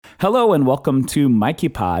Hello and welcome to Mikey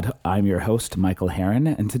Pod. I'm your host, Michael Herron,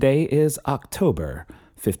 and today is October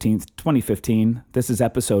 15th, 2015. This is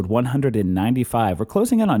episode 195. We're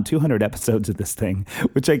closing in on 200 episodes of this thing,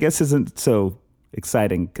 which I guess isn't so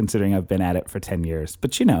exciting considering I've been at it for 10 years.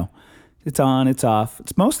 But you know, it's on, it's off.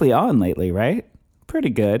 It's mostly on lately, right?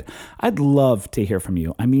 Pretty good. I'd love to hear from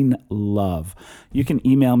you. I mean, love. You can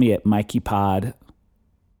email me at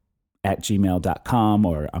mikeypod@gmail.com,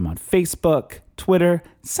 or I'm on Facebook, Twitter.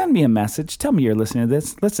 Send me a message. Tell me you're listening to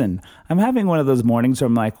this. Listen, I'm having one of those mornings where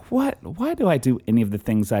I'm like, what? Why do I do any of the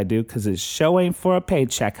things I do? Because it's show ain't for a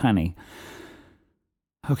paycheck, honey.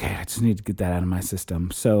 Okay, I just need to get that out of my system.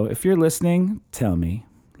 So if you're listening, tell me.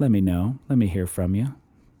 Let me know. Let me hear from you.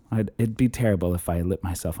 It'd be terrible if I lit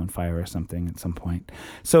myself on fire or something at some point.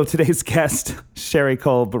 So today's guest, Sherry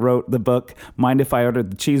Kolb, wrote the book, Mind If I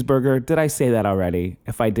Ordered the Cheeseburger? Did I say that already?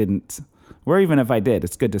 If I didn't, or even if I did,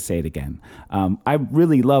 it's good to say it again. I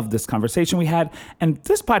really love this conversation we had. And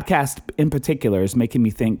this podcast in particular is making me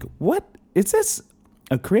think, what is this,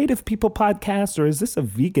 a creative people podcast, or is this a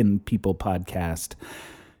vegan people podcast?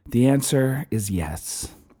 The answer is yes.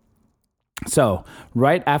 So,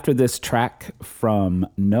 right after this track from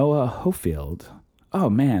Noah Hofield, oh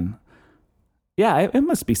man, yeah, it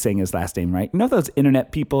must be saying his last name right. You know those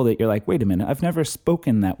internet people that you're like, wait a minute, I've never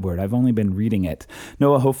spoken that word, I've only been reading it.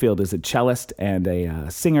 Noah Hofield is a cellist and a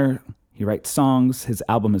singer. He writes songs. His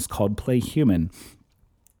album is called Play Human.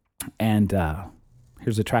 And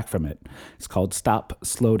here's a track from it. It's called Stop,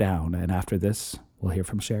 Slow Down. And after this, we'll hear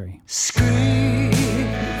from Sherry. Scream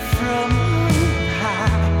from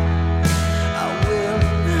high.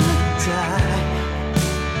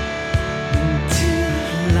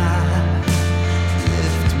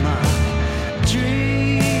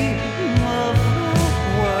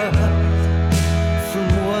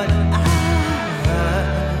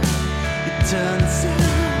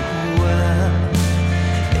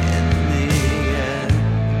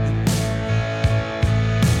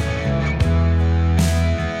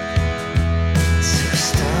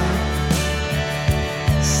 Stop.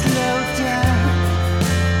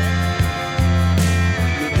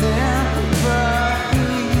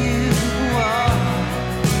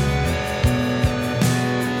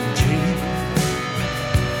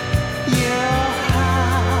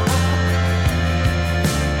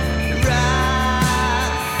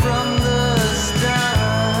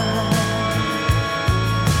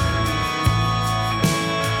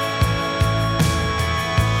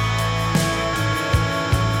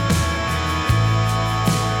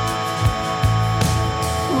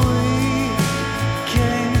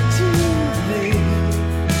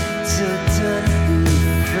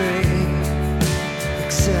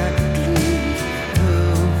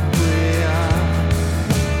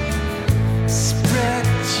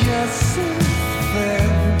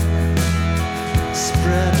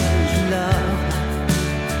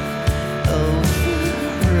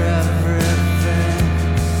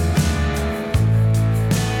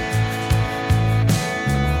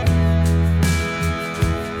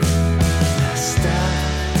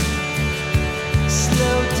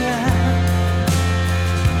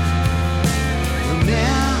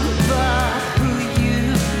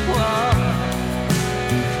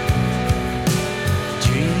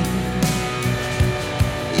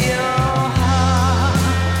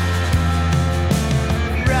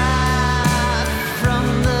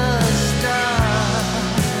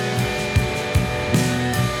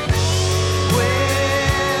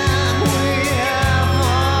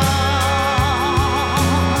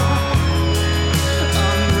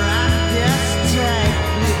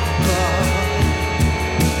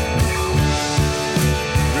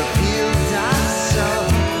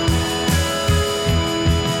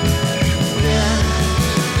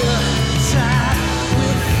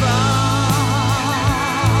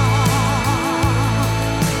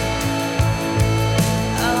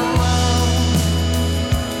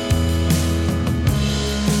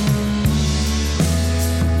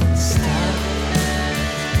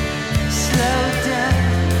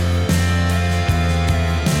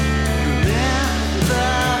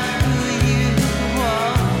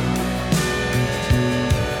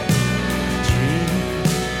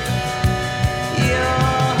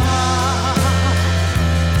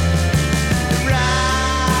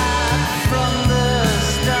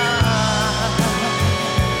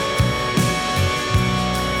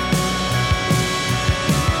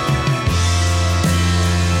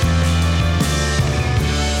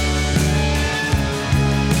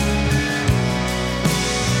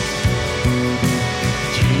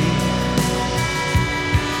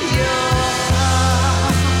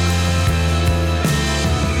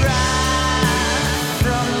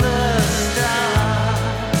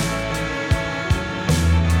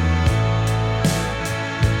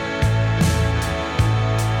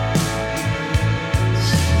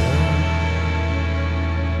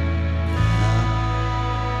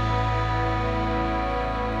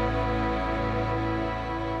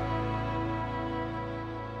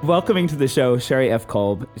 Welcoming to the show, Sherry F.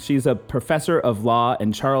 Kolb. She's a professor of law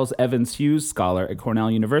and Charles Evans Hughes Scholar at Cornell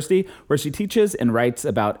University, where she teaches and writes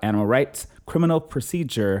about animal rights, criminal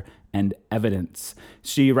procedure, and evidence.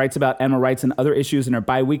 She writes about animal rights and other issues in her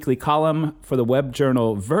bi-weekly column for the web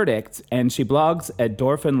journal Verdict, and she blogs at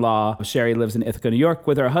Dorfin Law. Sherry lives in Ithaca, New York,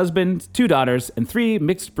 with her husband, 2 daughters, and 3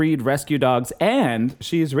 mixed-breed rescue dogs, and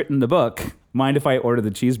she's written the book, Mind If I Order the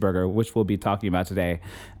Cheeseburger, which we'll be talking about today.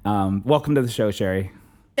 Welcome to the show, Sherry.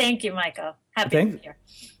 Thank you, Michael. Happy to be here.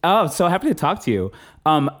 Oh, so happy to talk to you.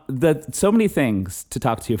 So many things to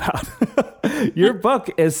talk to you about. Your book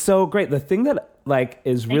is so great. The thing that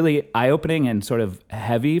is really eye-opening and sort of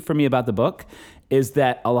heavy for me about the book is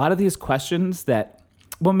that a lot of these questions that,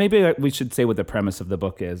 well, maybe we should say what the premise of the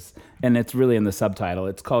book is, and it's really in the subtitle.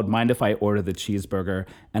 It's called Mind If I Order the Cheeseburger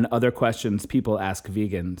and Other Questions People Ask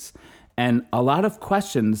Vegans. And a lot of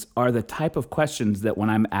questions are the type of questions that when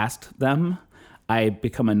I'm asked them, I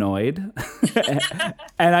become annoyed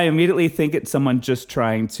and I immediately think it's someone just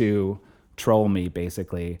trying to troll me,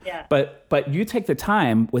 basically. Yeah. But you take the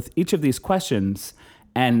time with each of these questions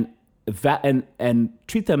and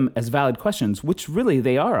treat them as valid questions, which really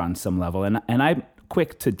they are on some level. And I'm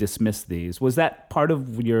quick to dismiss these. Was that part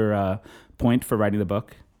of your point for writing the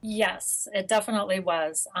book? Yes, it definitely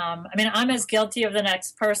was. I'm as guilty of the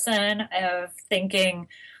next person of thinking,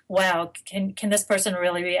 wow, can this person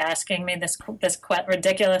really be asking me this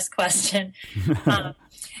ridiculous question?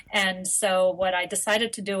 And so what I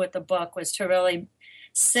decided to do with the book was to really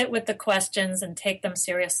sit with the questions and take them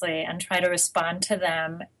seriously and try to respond to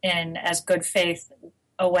them in as good faith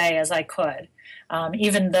a way as I could.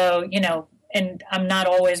 Even though, and I'm not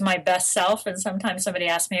always my best self, and sometimes somebody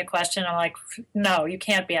asks me a question, I'm like, no, you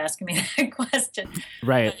can't be asking me that question.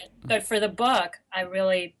 Right. But for the book, I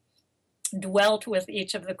really dwelt with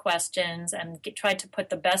each of the questions and tried to put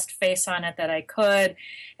the best face on it that I could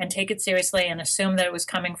and take it seriously and assume that it was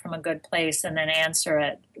coming from a good place and then answer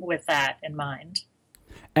it with that in mind.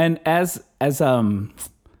 And as not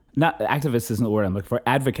activists isn't the word I'm looking for,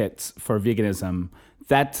 advocates for veganism,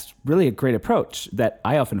 that's really a great approach that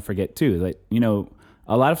I often forget too. That,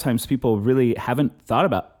 a lot of times people really haven't thought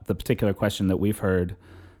about the particular question that we've heard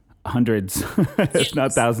hundreds, if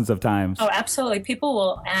not thousands of times. Oh, absolutely. People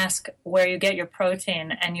will ask where you get your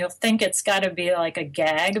protein, and you'll think it's got to be like a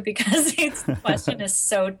gag because the question is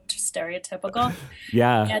so stereotypical.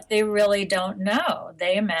 Yeah. Yet they really don't know.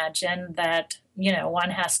 They imagine that, one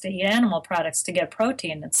has to eat animal products to get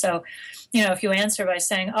protein. And so, if you answer by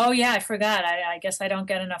saying, oh, yeah, I forgot, I guess I don't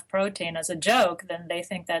get enough protein as a joke, then they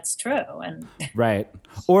think that's true. And right.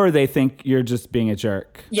 Or they think you're just being a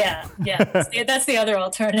jerk. Yeah. That's the other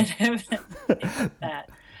alternative. That.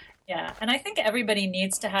 Yeah. And I think everybody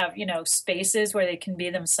needs to have, spaces where they can be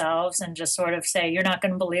themselves and just sort of say, you're not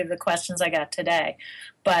going to believe the questions I got today.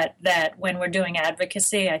 But that when we're doing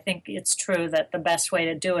advocacy, I think it's true that the best way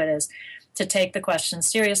to do it is to take the question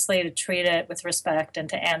seriously, to treat it with respect, and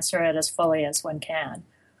to answer it as fully as one can.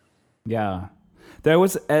 Yeah. There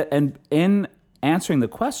was, and in answering the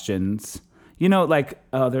questions,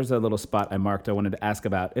 there's a little spot I marked I wanted to ask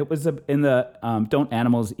about. It was in the Don't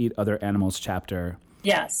Animals Eat Other Animals chapter.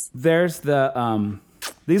 Yes. There's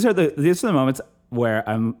these are the moments where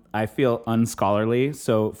I feel unscholarly,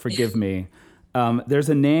 so forgive me. There's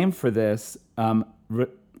a name for this.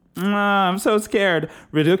 I'm so scared.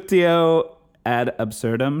 Reductio ad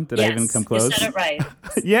absurdum. Did I even come close? You said it right.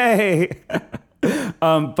 Yay.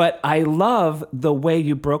 But I love the way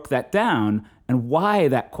you broke that down and why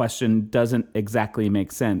that question doesn't exactly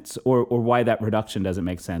make sense, or why that reduction doesn't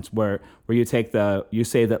make sense, where you you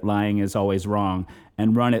say that lying is always wrong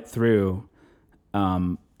and run it through.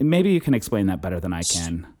 Maybe you can explain that better than I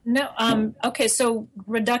can. No. Okay. So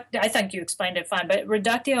I think you explained it fine, but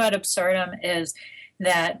reductio ad absurdum is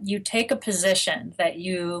that you take a position that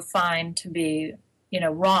you find to be,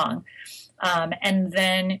 wrong, and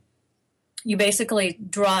then you basically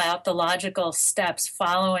draw out the logical steps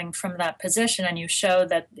following from that position, and you show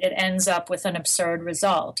that it ends up with an absurd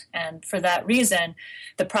result. And for that reason,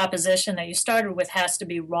 the proposition that you started with has to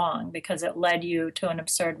be wrong because it led you to an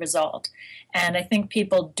absurd result. And I think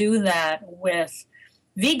people do that with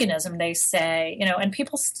veganism. They say, and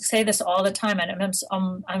people say this all the time, and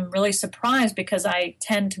I'm really surprised because I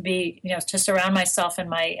tend to be, to surround myself in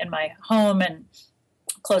my home and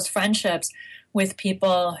close friendships with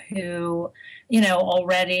people who,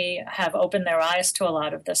 already have opened their eyes to a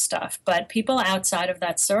lot of this stuff. But people outside of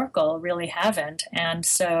that circle really haven't. And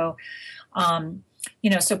so,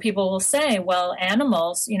 so people will say, well,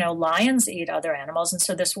 animals, lions eat other animals. And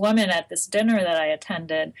so this woman at this dinner that I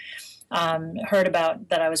attended heard about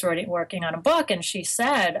that I was working on a book, and she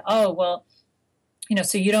said, oh, well,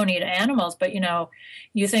 so you don't eat animals, but,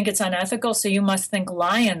 you think it's unethical, so you must think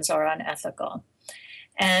lions are unethical.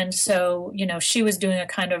 And so, she was doing a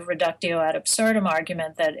kind of reductio ad absurdum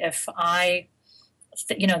argument that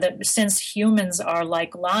that since humans are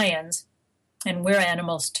like lions and we're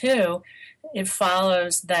animals too, it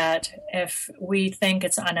follows that if we think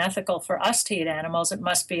it's unethical for us to eat animals, it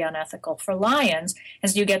must be unethical for lions,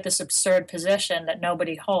 as you get this absurd position that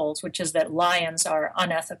nobody holds, which is that lions are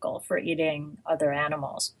unethical for eating other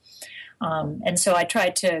animals. And so I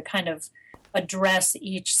tried to kind of address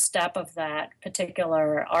each step of that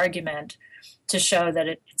particular argument to show that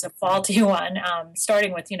it's a faulty one,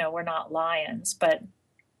 starting with, we're not lions, but,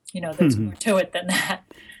 there's more to it than that.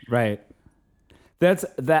 Right.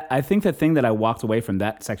 I think the thing that I walked away from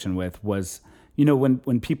that section with was,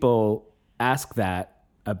 when people ask that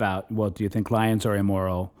about, well, do you think lions are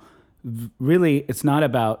immoral? Really, it's not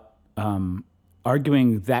about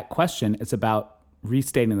arguing that question. It's about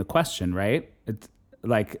restating the question, right? It's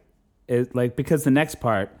because the next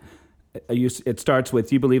part, it starts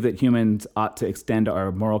with, you believe that humans ought to extend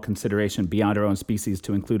our moral consideration beyond our own species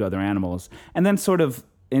to include other animals. And then sort of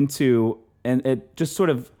and it just sort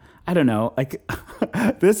of, I don't know, like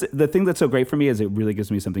the thing that's so great for me is it really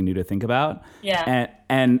gives me something new to think about. Yeah.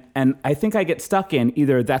 And I think I get stuck in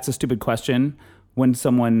either that's a stupid question when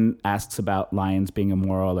someone asks about lions being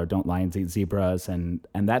immoral or don't lions eat zebras and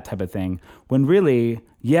that type of thing, when really,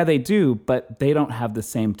 yeah, they do, but they don't have the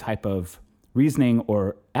same type of reasoning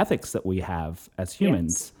or ethics that we have as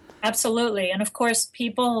humans. Yes. Absolutely. And of course,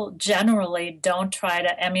 people generally don't try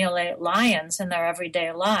to emulate lions in their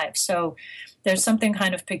everyday lives. So there's something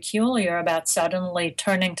kind of peculiar about suddenly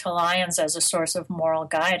turning to lions as a source of moral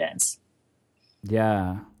guidance.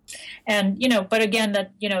 Yeah. And, but again,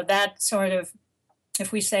 that sort of,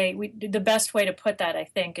 if we say, the best way to put that, I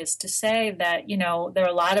think, is to say that, there are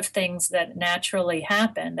a lot of things that naturally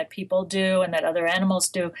happen, that people do and that other animals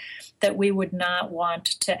do, that we would not want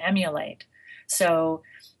to emulate. So,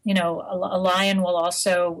 a lion will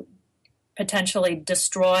also potentially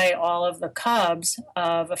destroy all of the cubs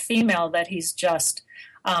of a female that he's just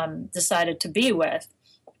decided to be with.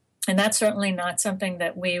 And that's certainly not something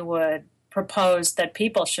that we would propose that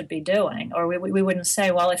people should be doing. Or we wouldn't say,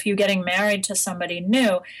 well, if you're getting married to somebody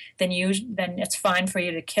new, then it's fine for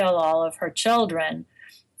you to kill all of her children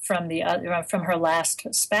from her last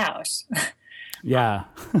spouse. Yeah.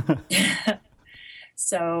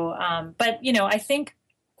 So, but,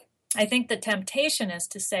 I think the temptation is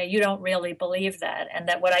to say you don't really believe that, and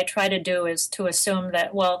that what I try to do is to assume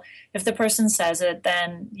that, well, if the person says it,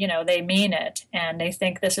 then, they mean it, and they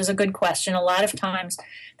think this is a good question. A lot of times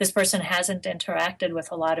this person hasn't interacted with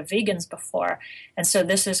a lot of vegans before, and so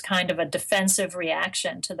this is kind of a defensive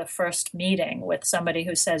reaction to the first meeting with somebody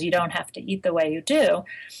who says you don't have to eat the way you do.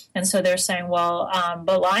 And so they're saying, well,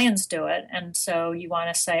 but lions do it, and so you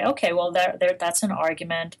want to say, okay, well, that's an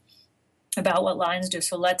argument about what lions do.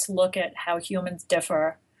 So let's look at how humans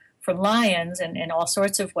differ from lions in all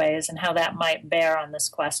sorts of ways and how that might bear on this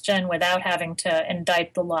question without having to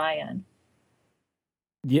indict the lion.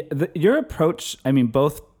 Yeah, your approach,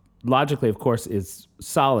 both logically, of course, is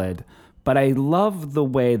solid, but I love the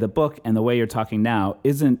way the book and the way you're talking now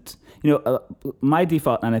isn't, my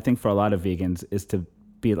default, and I think for a lot of vegans, is to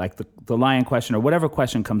be like the lion question or whatever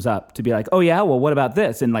question comes up, to be like, oh yeah, well, what about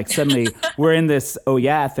this? And like suddenly we're in this oh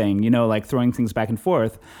yeah thing, like throwing things back and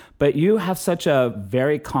forth. But you have such a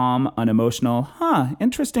very calm, unemotional,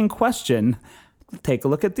 interesting question. Take a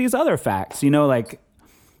look at these other facts.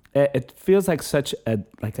 It feels like such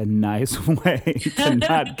a nice way to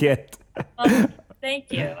not get. Well,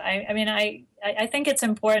 thank you. I think it's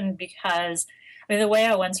important because the way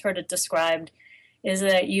I once heard it described is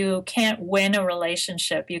that you can't win a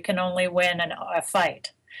relationship. You can only win a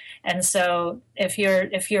fight. And so if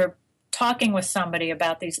you're talking with somebody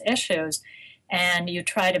about these issues and you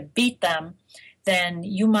try to beat them, then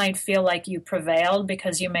you might feel like you prevailed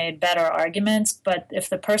because you made better arguments. But if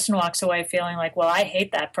the person walks away feeling like, well, I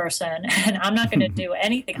hate that person and I'm not going to do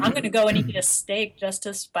anything, I'm going to go and eat a steak just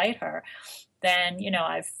to spite her, then,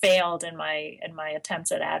 I've failed in my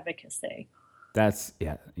attempts at advocacy.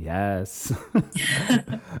 Yes.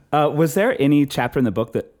 Was there any chapter in the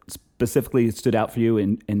book that specifically stood out for you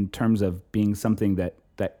in terms of being something that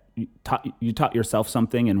you taught yourself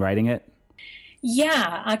something in writing it?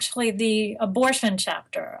 Yeah, actually the abortion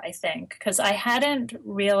chapter, I think, because I hadn't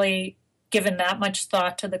really given that much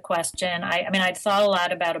thought to the question. I'd thought a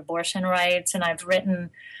lot about abortion rights, and I've written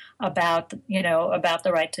about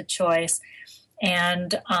the right to choice.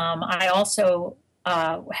 And I also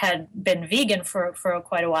had been vegan for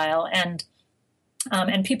quite a while, and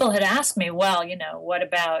And people had asked me, well, what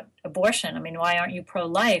about abortion? I mean, why aren't you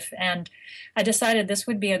pro-life? And I decided this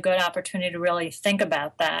would be a good opportunity to really think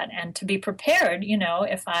about that and to be prepared,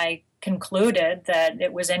 if I concluded that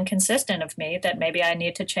it was inconsistent of me, that maybe I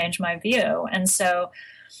need to change my view. And so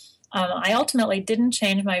I ultimately didn't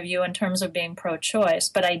change my view in terms of being pro-choice,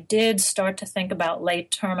 but I did start to think about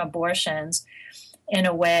late-term abortions in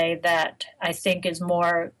a way that I think is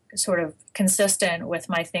more sort of consistent with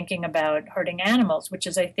my thinking about hurting animals, which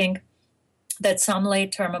is I think that some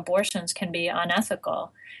late-term abortions can be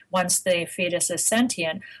unethical once the fetus is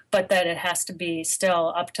sentient, but that it has to be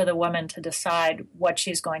still up to the woman to decide what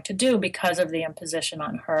she's going to do because of the imposition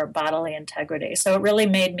on her bodily integrity. So it really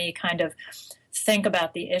made me kind of think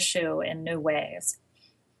about the issue in new ways.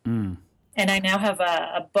 And I now have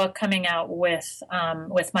a book coming out with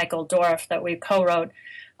Michael Dorf that we co-wrote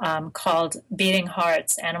called Beating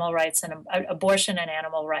Hearts, Animal Rights and Abortion and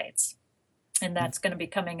Animal Rights. And that's going to be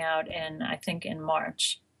coming out I think in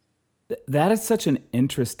March. That is such an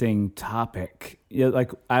interesting topic.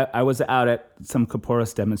 I was out at some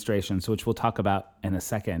Kaporis demonstrations, which we'll talk about in a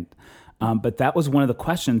second. But that was one of the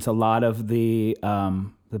questions a lot of the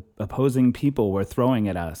opposing people were throwing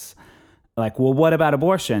at us. Like, well, what about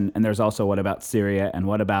abortion? And there's also what about Syria and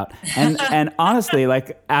what about... And honestly,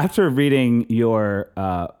 like after reading your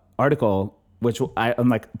article, which I'm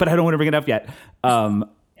like, but I don't want to bring it up yet.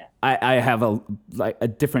 I have a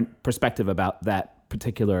different perspective about that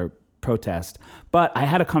particular protest. But I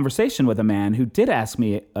had a conversation with a man who did ask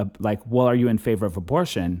me, well, are you in favor of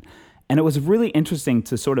abortion? And it was really interesting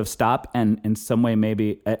to sort of stop and in some way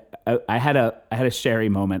maybe I had a Sherry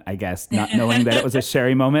moment, I guess, not knowing that it was a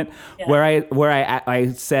Sherry moment, where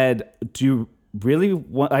I said, do you really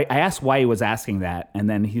want, I asked why he was asking that, and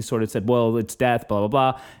then he sort of said, well, it's death, blah, blah,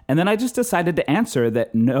 blah. And then I just decided to answer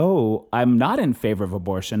that, no, I'm not in favor of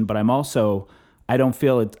abortion, but I don't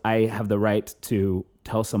feel I have the right to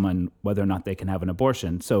tell someone whether or not they can have an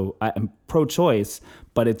abortion. So I'm pro-choice,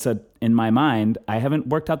 but in my mind, I haven't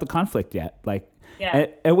worked out the conflict yet.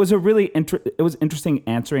 It was it was interesting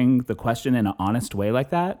answering the question in an honest way like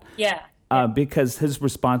that. Yeah. Because his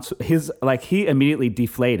response, he immediately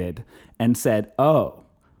deflated and said, "Oh,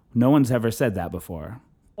 no one's ever said that before."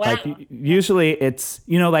 Wow. Usually it's,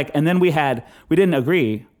 and then we didn't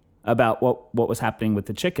agree about what was happening with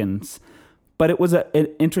the chickens, but it was an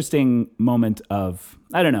interesting moment of,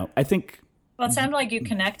 I don't know, I think. Well, it sounded like you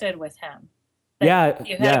connected with him. You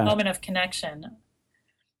had a moment of connection.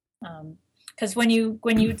 Because when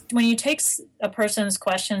you take a person's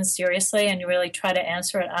question seriously and you really try to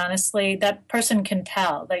answer it honestly, that person can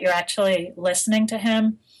tell that you're actually listening to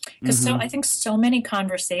him. Because I think so many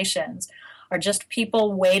conversations are just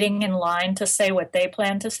people waiting in line to say what they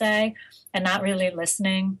plan to say and not really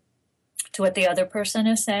listening to what the other person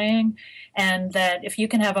is saying. And that if you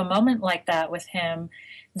can have a moment like that with him,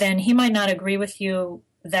 then he might not agree with you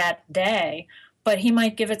that day, but he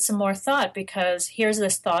might give it some more thought because here's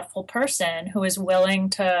this thoughtful person who is willing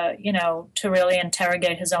to, to really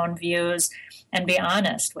interrogate his own views and be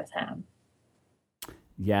honest with him.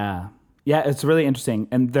 Yeah. Yeah, it's really interesting.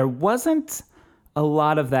 And there wasn't a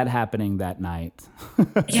lot of that happening that night.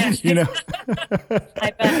 Yeah.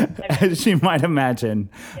 I bet. As you might imagine.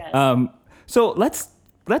 Yes. So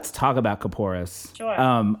let's talk about Kaporis.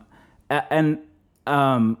 Sure.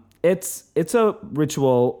 It's a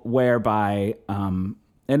ritual whereby, and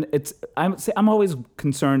I'm always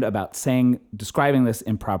concerned about describing this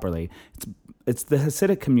improperly. It's the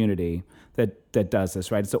Hasidic community that does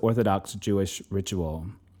this, right? It's the Orthodox Jewish ritual.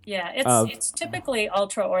 Yeah, it's typically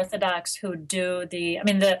ultra-Orthodox who do the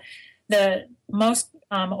most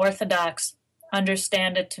Orthodox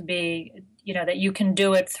understand it to be, that you can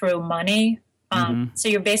do it through money. So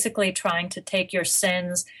you're basically trying to take your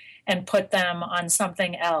sins and put them on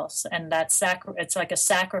something else, and it's like a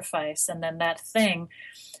sacrifice, and then that thing,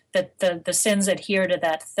 that the sins adhere to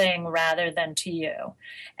that thing rather than to you,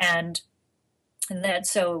 and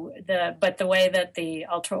but the way that the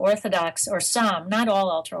ultra-Orthodox, or some, not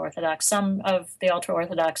all ultra-Orthodox, some of the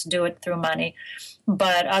ultra-Orthodox do it through money,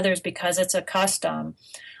 but others, because it's a custom,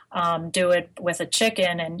 do it with a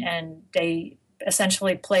chicken, and they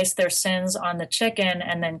essentially place their sins on the chicken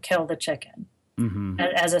and then kill the chicken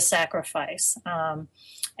as a sacrifice. And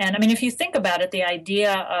I mean, if you think about it, the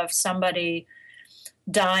idea of somebody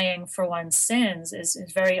dying for one's sins is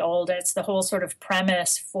very old. It's the whole sort of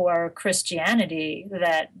premise for Christianity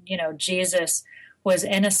that, Jesus was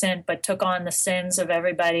innocent but took on the sins of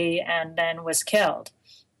everybody and then was killed.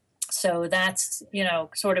 So that's,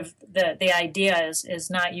 sort of the idea is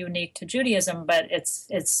not unique to Judaism, but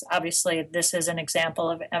it's obviously this is an example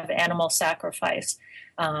of animal sacrifice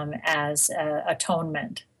as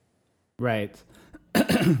atonement. Right.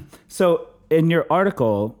 So in your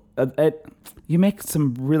article, you make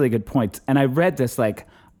some really good points. And I read this like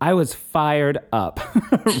I was fired up,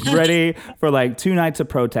 ready for like 2 nights of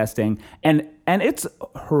protesting. And it's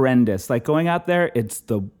horrendous. Like going out there, it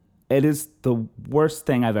is the worst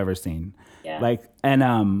thing I've ever seen. Yeah. Like,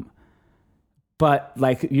 and, but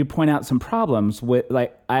like you point out some problems with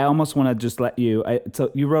like, I almost want to just let you, so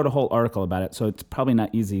you wrote a whole article about it. So it's probably not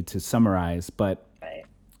easy to summarize, but Right.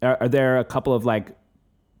 are there a couple of like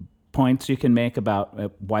points you can make about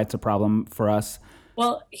why it's a problem for us?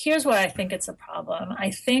 Well, here's why I think it's a problem.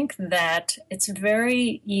 I think that it's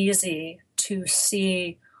very easy to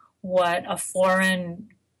see what a foreign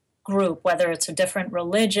group, whether it's a different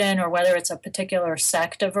religion or whether it's a particular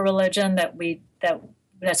sect of a religion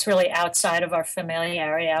that's really outside of our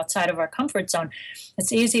familiarity, outside of our comfort zone.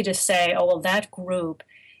 It's easy to say, oh, well, that group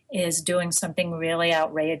is doing something really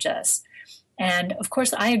outrageous. And of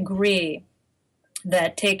course, I agree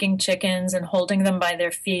that taking chickens and holding them by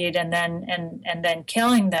their feet and then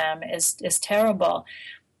killing them is terrible.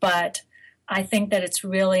 But I think that it's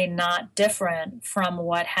really not different from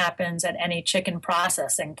what happens at any chicken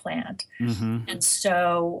processing plant. Mm-hmm. And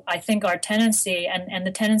so I think our tendency, and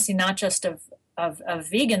the tendency not just of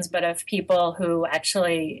vegans, but of people who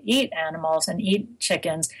actually eat animals and eat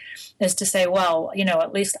chickens, is to say, well,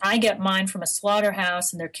 at least I get mine from a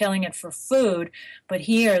slaughterhouse and they're killing it for food. But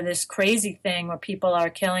here, this crazy thing where people are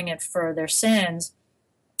killing it for their sins.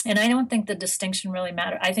 And I don't think the distinction really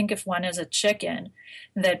matters. I think if one is a chicken,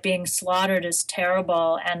 that being slaughtered is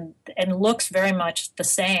terrible and looks very much the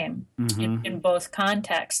same in both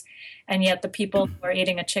contexts. And yet the people who are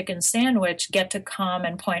eating a chicken sandwich get to come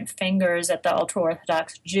and point fingers at the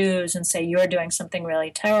ultra-Orthodox Jews and say, you're doing something really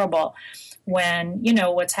terrible, when,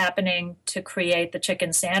 what's happening to create the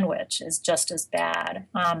chicken sandwich is just as bad.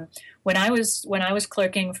 When I was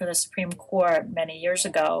clerking for the Supreme Court many years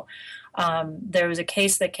ago, there was a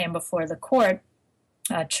case that came before the court,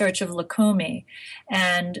 Church of Lukumi,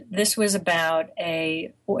 and this was about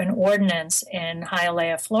an ordinance in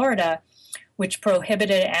Hialeah, Florida, which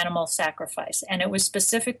prohibited animal sacrifice, and it was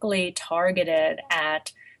specifically targeted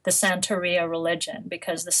at the Santeria religion,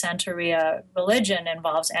 because the Santeria religion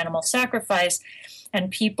involves animal sacrifice,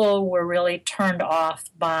 and people were really turned off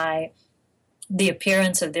by the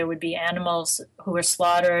appearance of there would be animals who were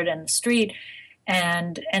slaughtered in the street.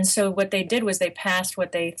 And so what they did was they passed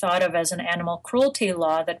what they thought of as an animal cruelty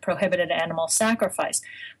law that prohibited animal sacrifice.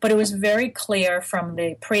 But it was very clear from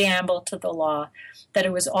the preamble to the law that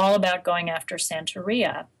it was all about going after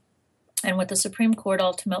Santeria. And what the Supreme Court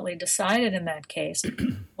ultimately decided in that case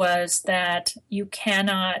was that you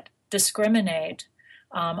cannot discriminate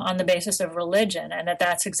on the basis of religion, and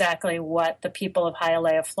that's exactly what the people of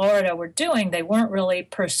Hialeah, Florida were doing. They weren't really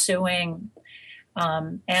pursuing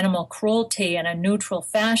animal cruelty in a neutral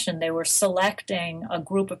fashion. They were selecting a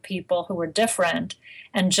group of people who were different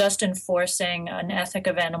and just enforcing an ethic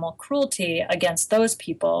of animal cruelty against those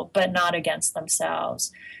people, but not against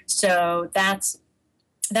themselves. So that's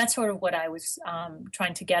sort of what I was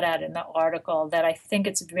trying to get at in the article, that I think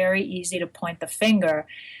it's very easy to point the finger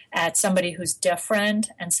at somebody who's different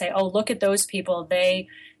and say, oh, look at those people,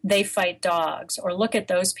 they fight dogs, or look at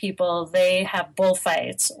those people, they have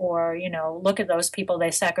bullfights, or, look at those people,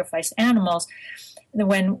 they sacrifice animals,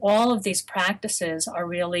 when all of these practices are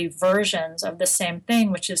really versions of the same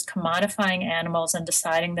thing, which is commodifying animals and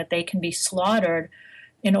deciding that they can be slaughtered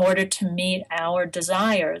in order to meet our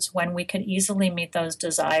desires, when we could easily meet those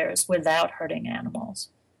desires without hurting animals.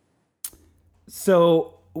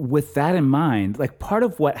 So with that in mind, like part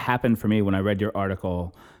of what happened for me when I read your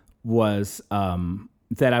article was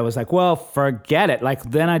that I was like, well, forget it. Like,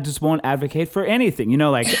 then I just won't advocate for anything,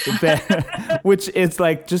 which is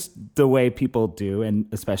like just the way people do, and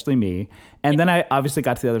especially me. And then I obviously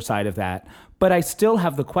got to the other side of that, but I still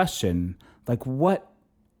have the question, like, what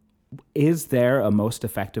is there a most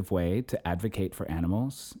effective way to advocate for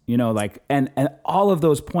animals? And all of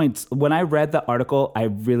those points, when I read the article, I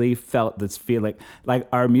really felt this feeling, like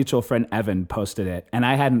our mutual friend Evan posted it and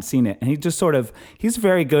I hadn't seen it. And he just he's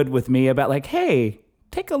very good with me about like, hey,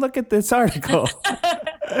 take a look at this article.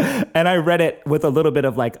 And I read it with a little bit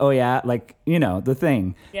of like, oh yeah, like, the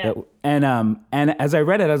thing. Yeah. And as I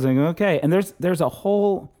read it, I was like, okay. And there's a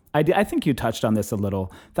whole idea. I think you touched on this a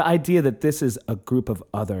little, the idea that this is a group of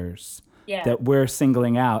others that we're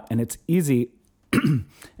singling out. And it's easy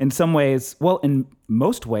in some ways, well, in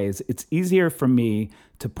most ways, it's easier for me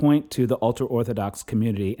to point to the ultra-Orthodox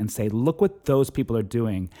community and say, look what those people are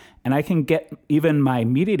doing. And I can get even my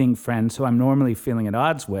meat-eating friends who I'm normally feeling at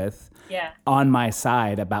odds with on my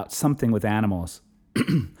side about something with animals.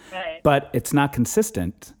 Right. but it's not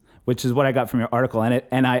consistent, which is what I got from your article.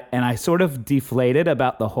 And I sort of deflated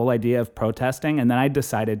about the whole idea of protesting, and then I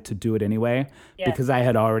decided to do it anyway because I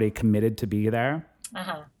had already committed to be there.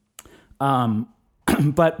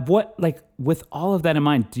 But what, like, with all of that in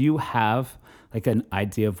mind, do you have like an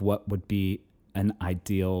idea of what would be an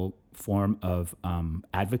ideal form of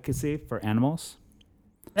advocacy for animals?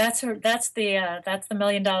 That's the $1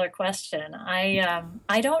 million question.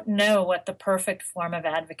 I don't know what the perfect form of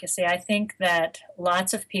advocacy. I think that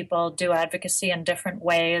lots of people do advocacy in different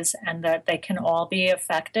ways, and that they can all be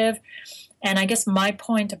effective. And I guess my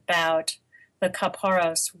point about the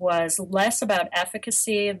Kaparos was less about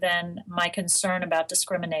efficacy than my concern about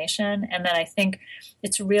discrimination, and that I think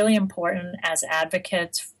it's really important as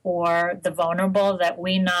advocates for the vulnerable that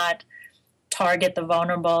we not target the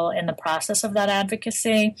vulnerable in the process of that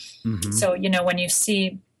advocacy. Mm-hmm. So, when you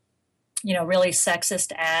see, really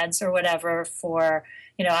sexist ads or whatever for,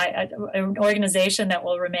 an organization that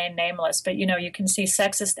will remain nameless, but, you can see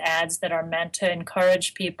sexist ads that are meant to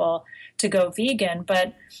encourage people to go vegan.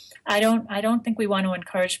 But I don't think we want to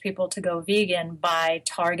encourage people to go vegan by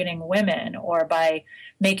targeting women or by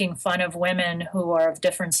making fun of women who are of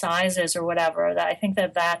different sizes or whatever. I think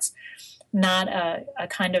that's not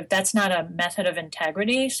that's not a method of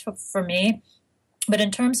integrity for me. But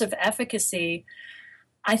in terms of efficacy,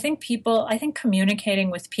 I think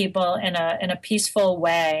communicating with people in a peaceful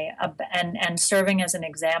way and serving as an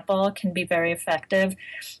example can be very effective.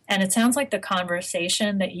 And it sounds like the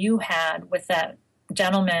conversation that you had with that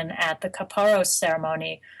gentleman at the Kaparos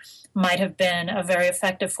ceremony might have been a very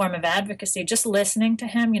effective form of advocacy. Just listening to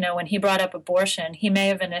him, when he brought up abortion, he may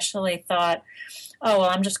have initially thought, oh, well,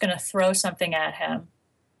 I'm just going to throw something at him.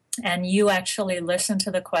 And you actually listened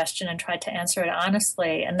to the question and tried to answer it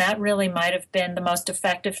honestly. And that really might have been the most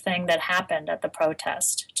effective thing that happened at the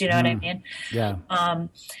protest. Do you know what I mean? Yeah.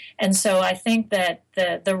 And so I think that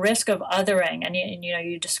the risk of othering, and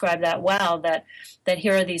you described that well, that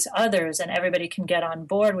here are these others and everybody can get on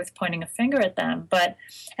board with pointing a finger at them. But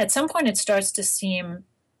at some point it starts to seem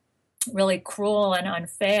really cruel and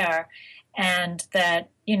unfair, and that,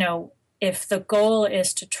 if the goal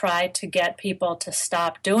is to try to get people to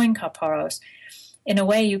stop doing Kaparos, in a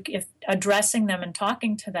way, if addressing them and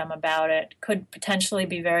talking to them about it could potentially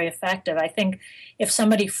be very effective. I think if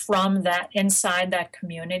somebody from inside that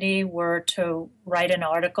community were to write an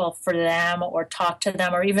article for them or talk to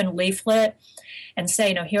them or even leaflet and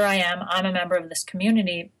say, here I am, I'm a member of this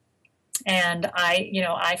community, and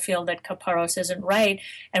I feel that Kaparos isn't right,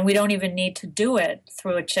 and we don't even need to do it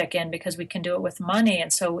through a chicken because we can do it with money.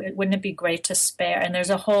 And so, wouldn't it be great to spare? And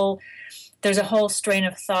there's a whole strain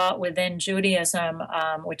of thought within Judaism,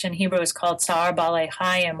 which in Hebrew is called Tsar Balei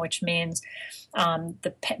Hayim, which means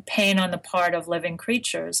the pain on the part of living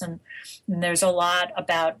creatures. And there's a lot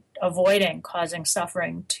about avoiding causing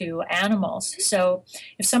suffering to animals. So,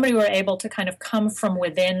 if somebody were able to kind of come from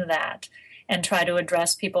within that and try to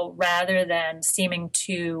address people rather than seeming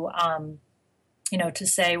to, to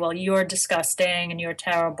say, well, you're disgusting and you're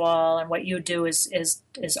terrible and what you do is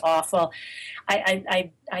awful.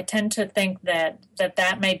 I tend to think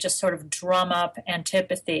that may just sort of drum up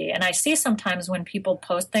antipathy. And I see sometimes when people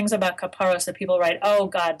post things about Kaparos that people write, oh,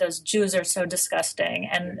 God, those Jews are so disgusting.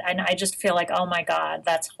 And I just feel like, oh, my God,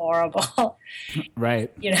 that's horrible.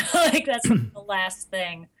 Right. Like that's the last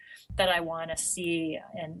thing that I want to see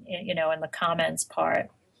in the comments part.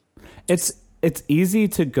 It's easy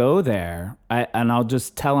to go there, and I'll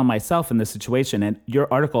just tell on myself in this situation. And your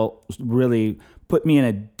article really put me in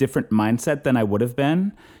a different mindset than I would have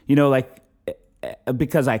been,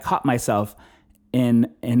 because I caught myself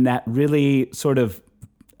in that really sort of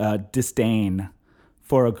disdain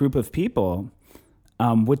for a group of people,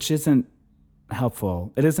 which isn't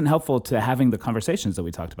helpful. It isn't helpful to having the conversations that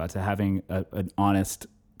we talked about, to having an honest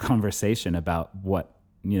conversation about what,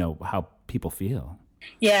 how people feel.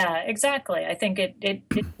 Yeah, exactly. I think it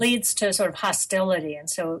leads to sort of hostility. And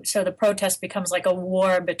so the protest becomes like a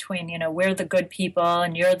war between, we're the good people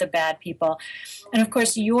and you're the bad people. And of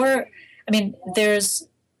course there's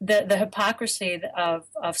the hypocrisy of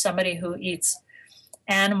somebody who eats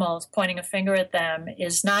animals, pointing a finger at them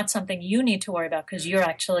is not something you need to worry about because you're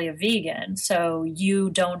actually a vegan. So you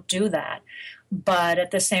don't do that. But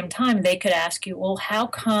at the same time, they could ask you, well, how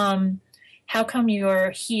come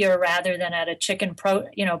you're here rather than at a chicken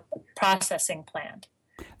processing plant?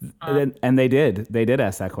 And they did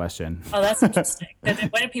ask that question. Oh, that's interesting.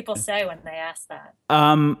 What did people say when they asked that?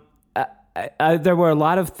 There were a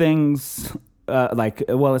lot of things like,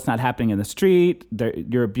 well, it's not happening in the street.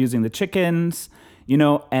 You're abusing the chickens,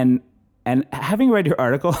 and and having read your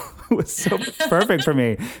article was so perfect for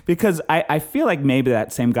me because I feel like maybe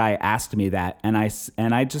that same guy asked me that, and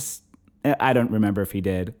I don't remember if he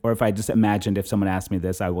did or if I just imagined if someone asked me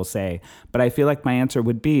this, I will say, but I feel like my answer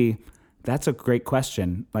would be, that's a great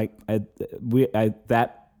question. Like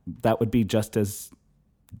that would be just as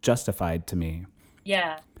justified to me.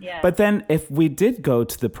 Yeah, yeah. But then if we did go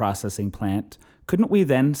to the processing plant, couldn't we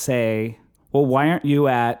then say, well, why aren't you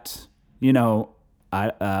at,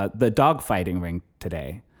 the dog fighting ring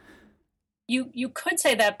today? You could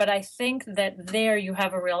say that, but I think that there you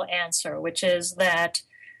have a real answer, which is that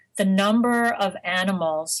the number of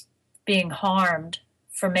animals being harmed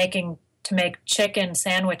to make chicken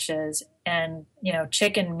sandwiches and,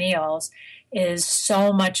 chicken meals is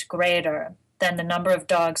so much greater than the number of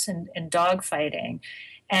dogs in dog fighting.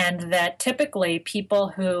 And that typically people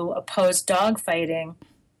who oppose dog fighting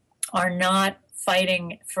are not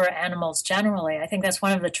fighting for animals generally. I think that's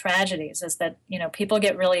one of the tragedies is that, people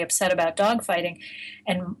get really upset about dog fighting.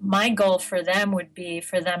 And my goal for them would be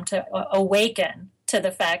for them to awaken to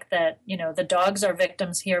the fact that, the dogs are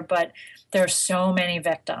victims here, but there are so many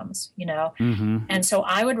victims, Mm-hmm. And so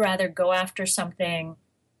I would rather go after something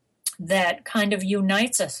that kind of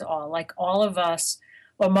unites us all, like all of us,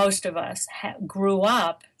 or most of us, grew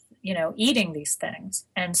up, eating these things.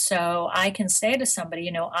 And so I can say to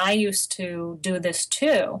somebody, I used to do this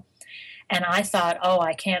too. And I thought, oh,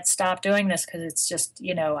 I can't stop doing this because it's just,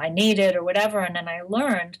 I need it or whatever. And then I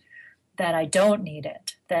learned that I don't need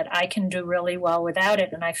it, that I can do really well without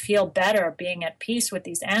it. And I feel better being at peace with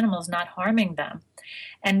these animals, not harming them.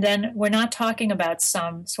 And then we're not talking about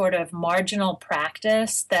some sort of marginal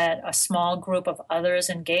practice that a small group of others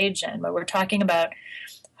engage in, but we're talking about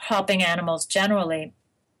helping animals generally.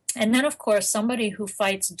 And then, of course, somebody who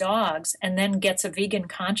fights dogs and then gets a vegan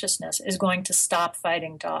consciousness is going to stop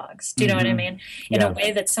fighting dogs. Do you know what I mean? In a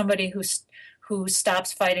way that somebody who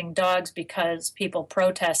stops fighting dogs because people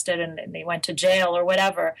protested and they went to jail or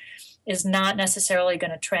whatever is not necessarily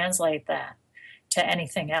going to translate that to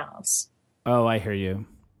anything else. Oh, I hear you.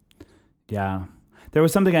 Yeah. There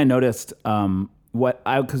was something I noticed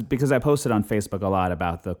because I posted on Facebook a lot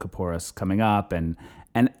about the Kaporis coming up and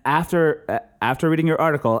after reading your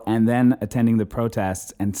article and then attending the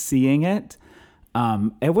protests and seeing it,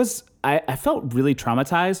 I felt really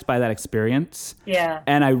traumatized by that experience. Yeah.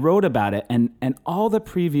 And I wrote about it and all the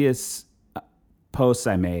previous posts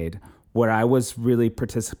I made where I was really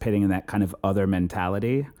participating in that kind of other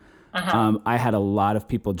mentality. Uh-huh. I had a lot of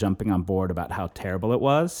people jumping on board about how terrible it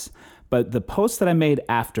was. But the post that I made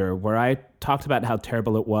after where I talked about how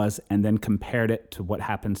terrible it was and then compared it to what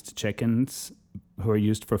happens to chickens who are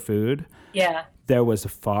used for food, there was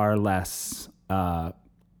far less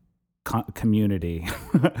community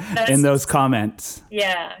in those comments.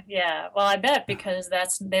 Yeah. Well, I bet because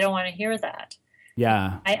they don't want to hear that.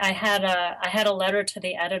 Yeah. I had a letter to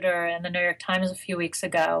the editor in the New York Times a few weeks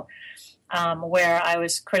ago where I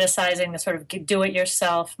was criticizing the sort of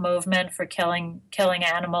do-it-yourself movement for killing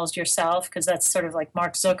animals yourself, because that's sort of like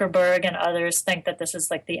Mark Zuckerberg and others think that this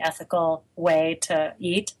is like the ethical way to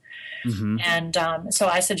eat. Mm-hmm. And so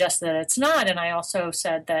I suggested that it's not. And I also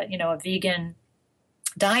said that, a vegan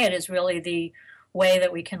diet is really the way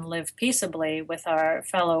that we can live peaceably with our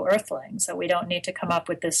fellow earthlings, that we don't need to come up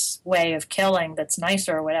with this way of killing that's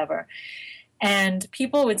nicer or whatever. And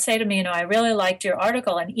people would say to me, I really liked your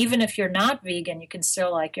article. And even if you're not vegan, you can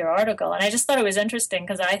still like your article. And I just thought it was interesting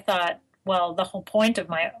because I thought, well, the whole point of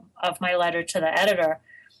my letter to the editor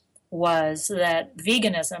was that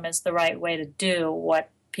veganism is the right way to do what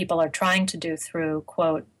people are trying to do through,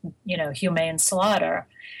 quote, humane slaughter.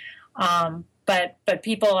 But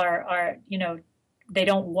people are they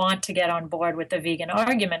don't want to get on board with the vegan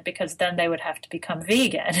argument because then they would have to become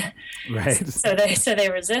vegan. Right. So they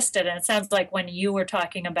resisted. And it sounds like when you were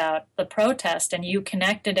talking about the protest and you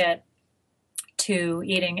connected it to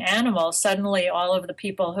eating animals, suddenly all of the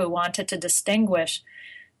people who wanted to distinguish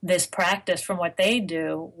this practice from what they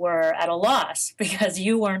do were at a loss because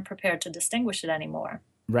you weren't prepared to distinguish it anymore.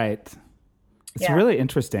 Right. It's really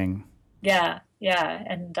interesting. Yeah.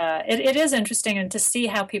 And it is interesting and to see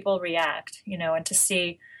how people react, and to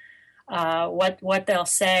see what they'll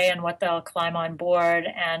say and what they'll climb on board.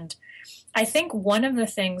 And I think one of the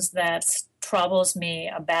things that troubles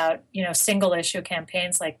me about, single issue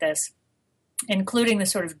campaigns like this, including the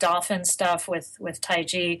sort of dolphin stuff with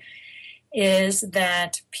Taiji, is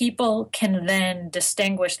that people can then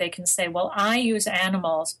distinguish. They can say, well, I use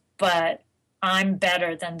animals, but I'm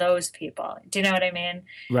better than those people. Do you know what I mean?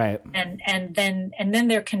 Right. And then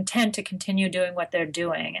they're content to continue doing what they're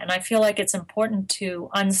doing. And I feel like it's important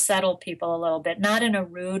to unsettle people a little bit, not in a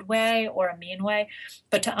rude way or a mean way,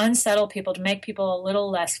 but to unsettle people, to make people a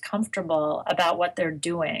little less comfortable about what they're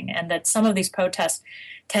doing. And that some of these protests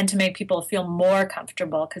tend to make people feel more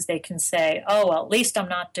comfortable because they can say, oh, well, at least I'm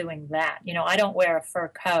not doing that. I don't wear a fur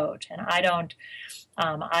coat, and I don't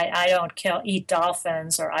eat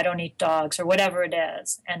dolphins, or I don't eat dogs, or whatever it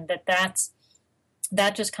is. And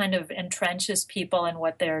that just kind of entrenches people in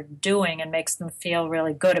what they're doing and makes them feel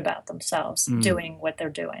really good about themselves doing what they're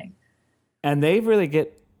doing. And they really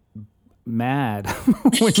get mad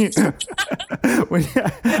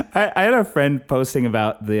I had a friend posting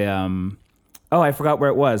about the I forgot where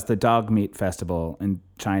it was, the dog meat festival in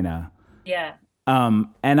China. Yeah.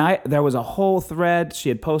 And there was a whole thread she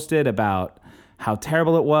had posted about how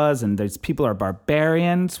terrible it was, and these people are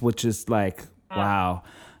barbarians, which is like, wow.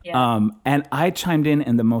 Yeah. And I chimed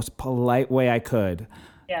in the most polite way I could.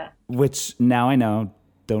 Yeah. Which now I know,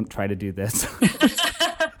 don't try to do this.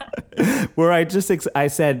 Where I just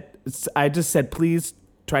said, please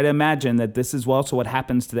try to imagine that this is also what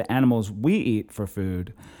happens to the animals we eat for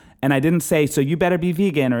food. And I didn't say, so you better be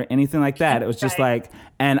vegan or anything like that. It was just Right.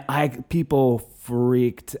 people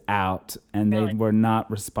freaked out, and Really? they were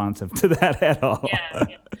not responsive to that at all. Yeah.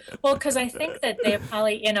 Well, because I think that they're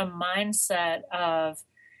probably in a mindset of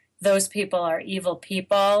those people are evil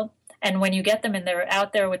people. And when you get them and they're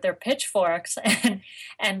out there with their pitchforks,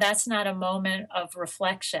 and that's not a moment of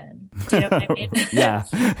reflection. Do you know what I mean? Yeah,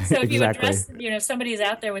 So if you exactly. address, somebody's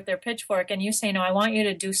out there with their pitchfork and you say, no, I want you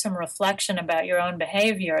to do some reflection about your own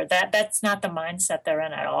behavior, that's not the mindset they're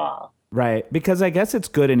in at all. Right, because I guess it's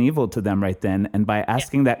good and evil to them right then. And by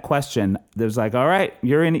asking that question, there's like, all right,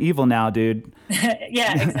 you're in evil now, dude.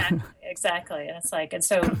 Yeah, exactly. And it's like, and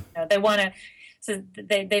so they want to, so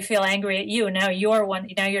they feel angry at you. Now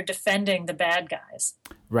you're defending the bad guys.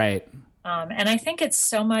 Right. And I think it's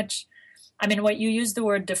so much, what you use the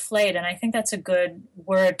word deflate, and I think that's a good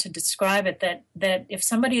word to describe it, that if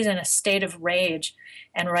somebody is in a state of rage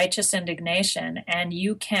and righteous indignation, and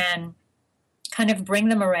you can kind of bring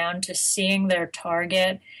them around to seeing their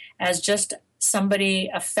target as just somebody,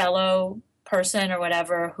 a fellow person or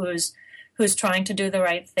whatever, who's trying to do the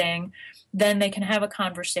right thing, then they can have a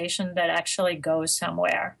conversation that actually goes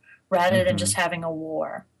somewhere rather than just having a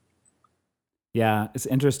war. Yeah, it's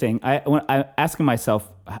interesting. I'm asking myself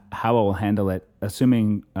how I will handle it,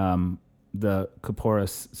 assuming the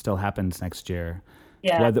Kaporis still happens next year.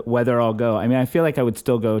 Yeah. Whether I'll go. I feel like I would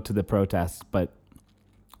still go to the protests, but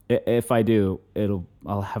if I do,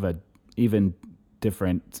 I'll have a even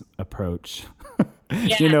different approach.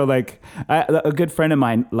 Yeah. A good friend of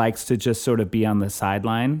mine likes to just sort of be on the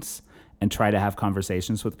sidelines and try to have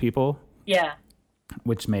conversations with people. Yeah.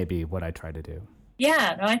 Which may be what I try to do.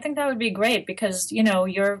 Yeah, no, I think that would be great because,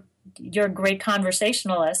 you're a great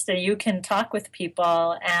conversationalist and you can talk with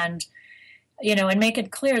people and make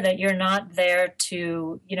it clear that you're not there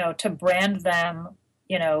to brand them,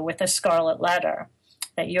 with a scarlet letter,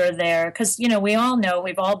 that you're there. Because, we all know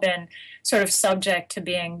we've all been sort of subject to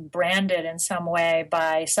being branded in some way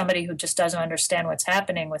by somebody who just doesn't understand what's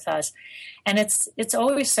happening with us. And it's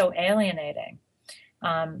always so alienating.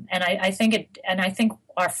 And I think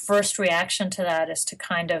our first reaction to that is to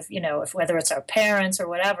kind of, whether it's our parents or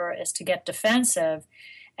whatever, is to get defensive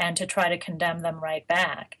and to try to condemn them right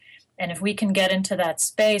back. And if we can get into that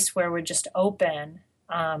space where we're just open,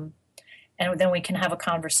 and then we can have a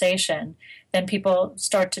conversation, then people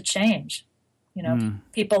start to change.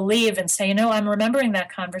 People leave and say, I'm remembering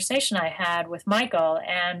that conversation I had with Michael,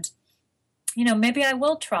 and, maybe I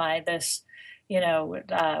will try this,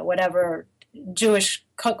 whatever Jewish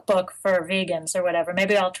cookbook for vegans or whatever.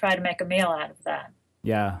 Maybe I'll try to make a meal out of that.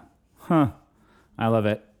 Yeah. Huh. I love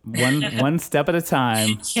it. One step at a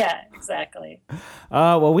time. Yeah, exactly.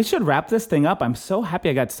 Well, we should wrap this thing up. I'm so happy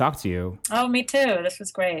I got to talk to you. Oh, me too. This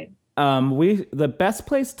was great. The best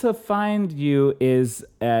place to find you is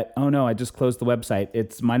at, I just closed the website.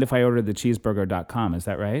 It's mindiforderthecheeseburger.com. Is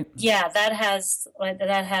that right? Yeah, that has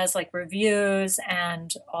like reviews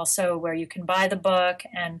and also where you can buy the book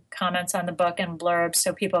and comments on the book and blurbs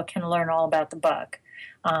so people can learn all about the book.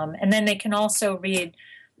 And then they can also read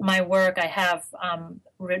my work. I have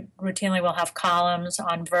routinely will have columns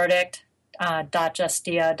on Verdict.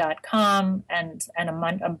 .justia.com and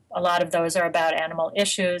a lot of those are about animal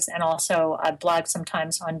issues, and also I blog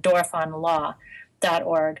sometimes on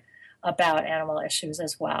dorfonlaw.org about animal issues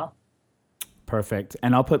as well. Perfect.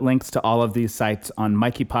 And I'll put links to all of these sites on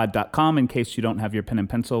mikeypod.com in case you don't have your pen and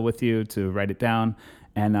pencil with you to write it down,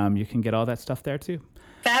 and you can get all that stuff there too.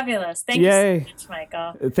 Fabulous. Thank Yay. you so much,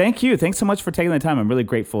 Michael. Thank you. Thanks so much for taking the time. I'm really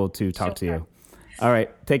grateful to talk to you. All right.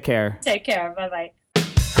 Take care. Take care. Bye-bye.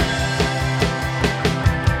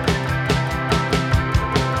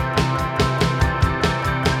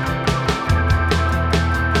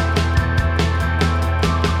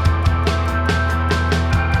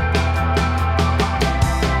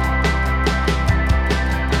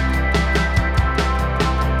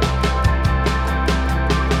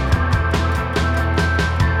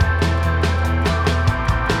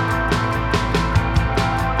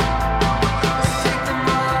 Take them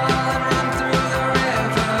all and run through the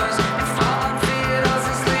rivers.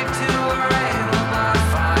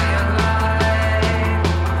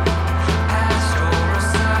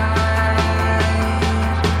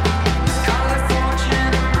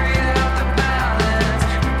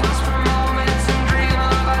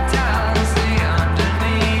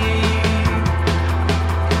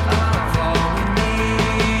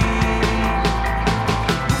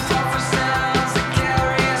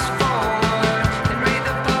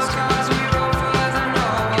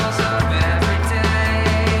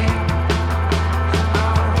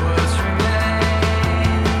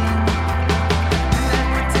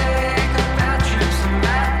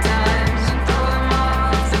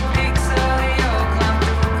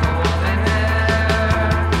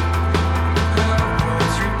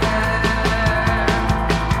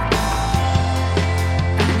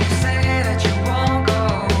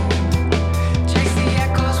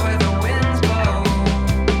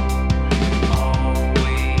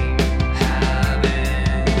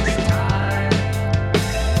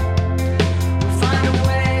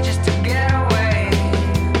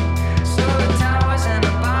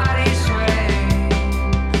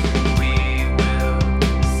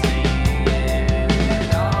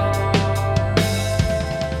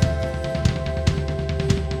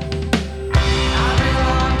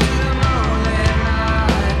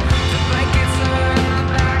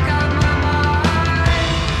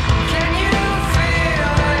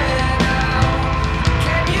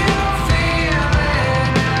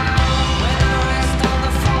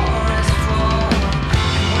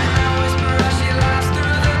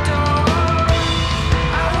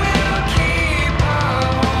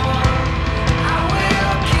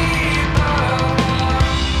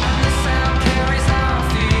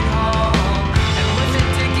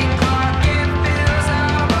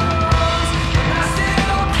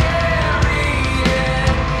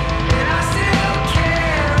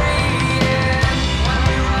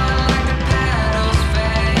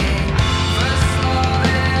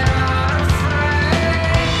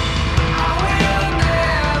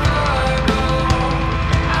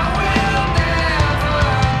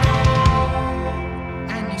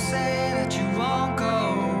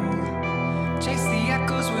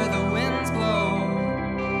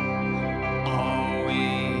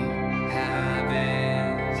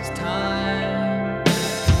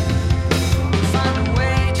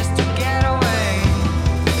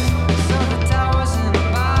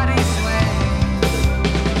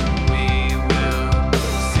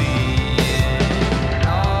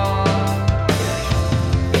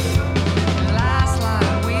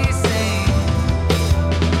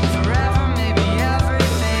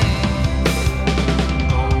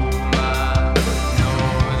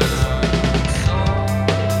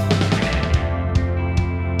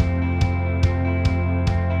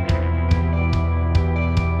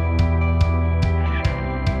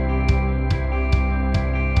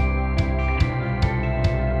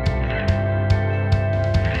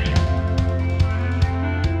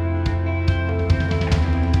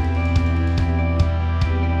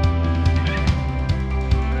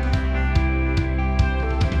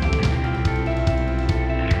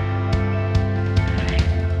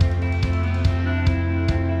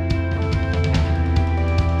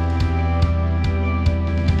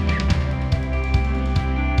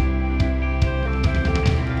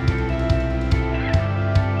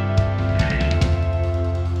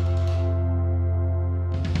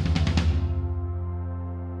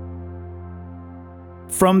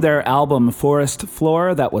 From their album Forest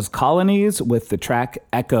Floor, that was Colonies with the track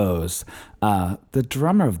Echoes. The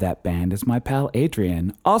drummer of that band is my pal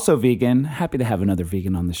Adrian, also vegan. Happy to have another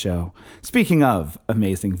vegan on the show. Speaking of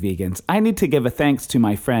amazing vegans, I need to give a thanks to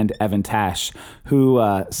my friend Evan Tash, who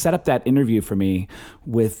set up that interview for me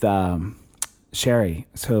with Sherry.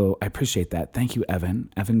 So I appreciate that. Thank you,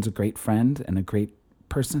 Evan. Evan's a great friend and a great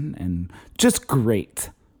person and just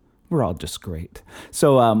great. We're all just great.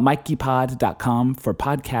 So MikeyPod.com for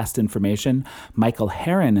podcast information,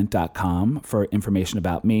 MichaelHeron.com for information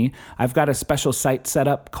about me. I've got a special site set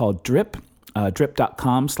up called Drip,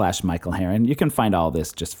 drip.com/Michael Herron. You can find all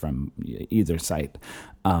this just from either site.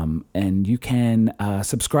 And you can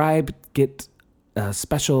subscribe, get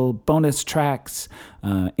special bonus tracks,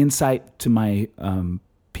 insight to my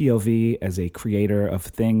POV as a creator of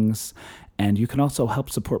things. And you can also help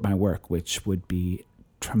support my work, which would be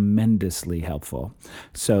tremendously helpful.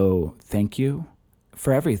 So thank you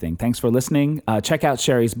for everything. Thanks for listening. Check out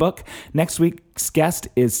Sherry's book. Next week's guest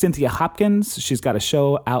is Cynthia Hopkins. She's got a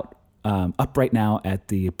show out up right now at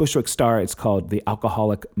the Bushwick Star. It's called The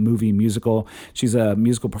Alcoholic Movie Musical. She's a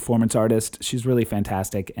musical performance artist. She's really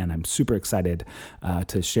fantastic, and I'm super excited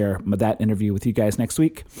to share that interview with you guys next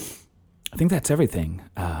week. I think that's everything.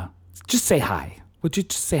 Just say hi. Would you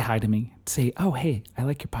just say hi to me? Say, oh, hey, I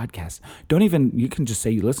like your podcast. You can just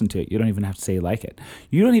say you listen to it. You don't even have to say you like it.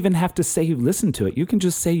 You don't even have to say you listen to it. You can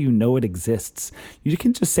just say you know it exists. You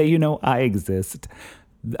can just say you know I exist.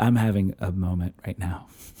 I'm having a moment right now.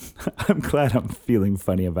 I'm glad I'm feeling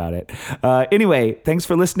funny about it. Anyway, thanks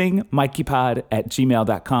for listening.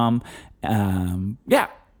 MikeyPod@gmail.com.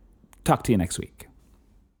 Talk to you next week.